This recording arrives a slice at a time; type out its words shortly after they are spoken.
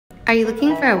Are you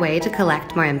looking for a way to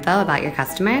collect more info about your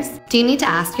customers? Do you need to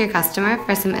ask your customer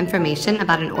for some information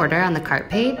about an order on the cart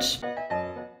page?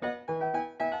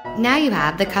 Now you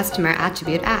have the Customer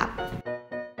Attribute app.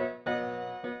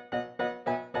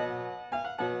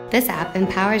 This app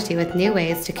empowers you with new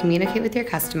ways to communicate with your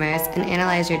customers and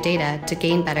analyze your data to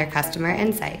gain better customer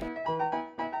insight.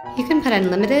 You can put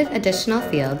unlimited additional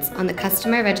fields on the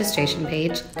customer registration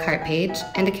page, cart page,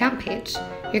 and account page.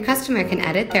 Your customer can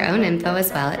edit their own info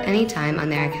as well at any time on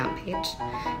their account page.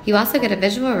 You also get a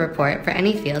visual report for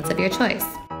any fields of your choice.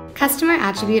 Customer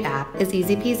Attribute app is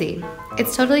easy peasy.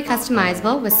 It's totally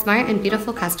customizable with smart and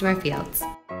beautiful customer fields.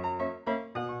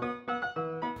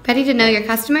 Ready to know your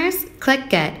customers? Click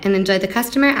Get and enjoy the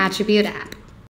Customer Attribute app.